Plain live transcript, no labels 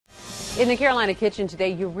In the Carolina kitchen today,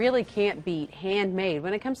 you really can't beat handmade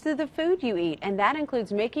when it comes to the food you eat, and that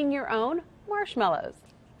includes making your own marshmallows.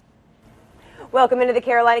 Welcome into the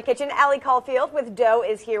Carolina kitchen. Allie Caulfield with Dough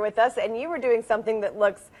is here with us, and you were doing something that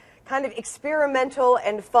looks kind of experimental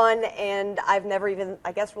and fun, and I've never even,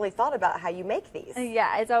 I guess, really thought about how you make these.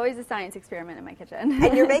 Yeah, it's always a science experiment in my kitchen.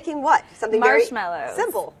 And you're making what? Something marshmallows. Very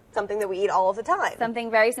simple, something that we eat all of the time.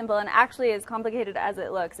 Something very simple, and actually as complicated as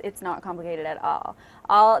it looks, it's not complicated at all.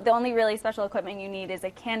 The only really special equipment you need is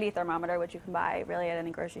a candy thermometer, which you can buy really at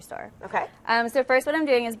any grocery store. Okay. So first what I'm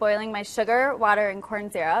doing is boiling my sugar, water, and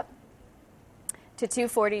corn syrup to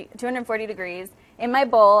 240 degrees. In my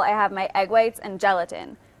bowl, I have my egg whites and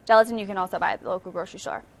gelatin. Gelatin you can also buy at the local grocery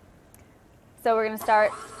store. So we're going to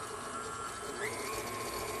start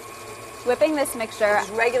whipping this mixture.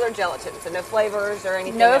 Just regular gelatin, so no flavors or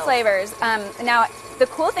anything No else. flavors. Now, the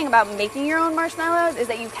cool thing about making your own marshmallows is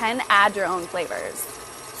that you can add your own flavors.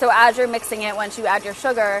 So as you're mixing it, once you add your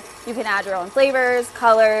sugar, you can add your own flavors,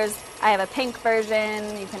 colors. I have a pink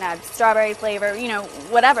version. You can add strawberry flavor, you know,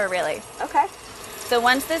 whatever really. Okay. So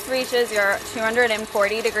once this reaches your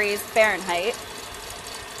 240 degrees Fahrenheit,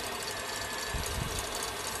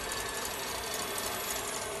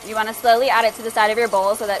 you want to slowly add it to the side of your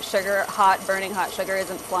bowl so that burning hot sugar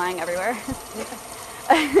isn't flying everywhere.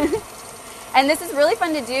 And this is really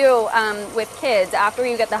fun to do with kids. After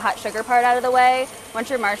you get the hot sugar part out of the way, once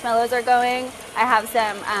your marshmallows are going, I have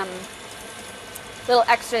some little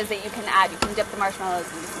extras that you can add. You can dip the marshmallows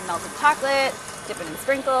in some melted chocolate, dip it in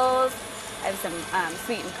sprinkles. I have some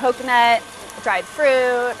sweetened coconut, dried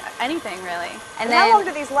fruit, anything really. And then, how long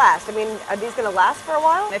do these last? I mean, are these going to last for a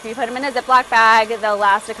while? If you put them in a Ziploc bag, they'll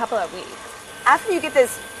last a couple of weeks. After you get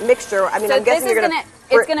this mixture, I mean, so I'm guessing you're going to...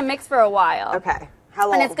 It's going to mix for a while. Okay. How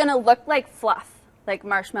long? And it's going to look like fluff, like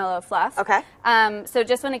marshmallow fluff. Okay. So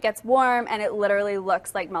just when it gets warm and it literally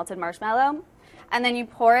looks like melted marshmallow, and then you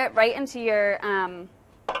pour it right into your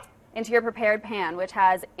prepared pan, which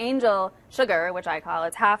has angel sugar, which I call.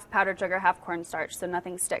 It's half powdered sugar, half cornstarch, so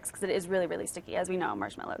nothing sticks because it is really, really sticky, as we know,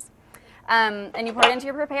 marshmallows. And you pour it into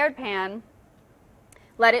your prepared pan,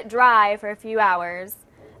 let it dry for a few hours.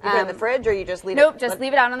 You put it in the fridge, or you just leave it? Nope, just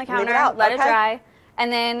leave it out on the counter, let it dry,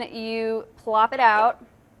 and then you plop it out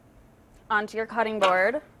onto your cutting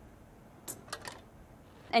board,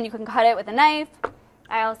 and you can cut it with a knife.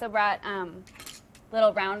 I also brought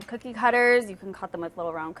little round cookie cutters. You can cut them with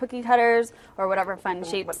little round cookie cutters or whatever fun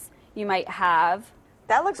shapes you might have.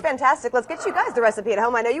 That looks fantastic. Let's get you guys the recipe at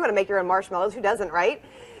home. I know you want to make your own marshmallows. Who doesn't, right?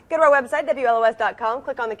 Go to our website, WLOS.com.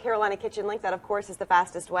 Click on the Carolina Kitchen link. That, of course, is the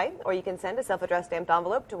fastest way. Or you can send a self-addressed stamped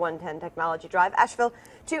envelope to 110 Technology Drive, Asheville,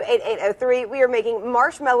 28803. We are making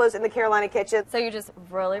marshmallows in the Carolina Kitchen. So you just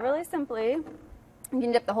really, really simply, you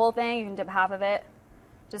can dip the whole thing. You can dip half of it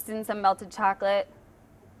just in some melted chocolate.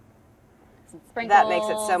 Sprinkles. That makes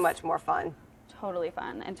it so much more fun. Totally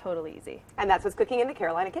fun and totally easy. And that's what's cooking in the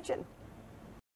Carolina Kitchen.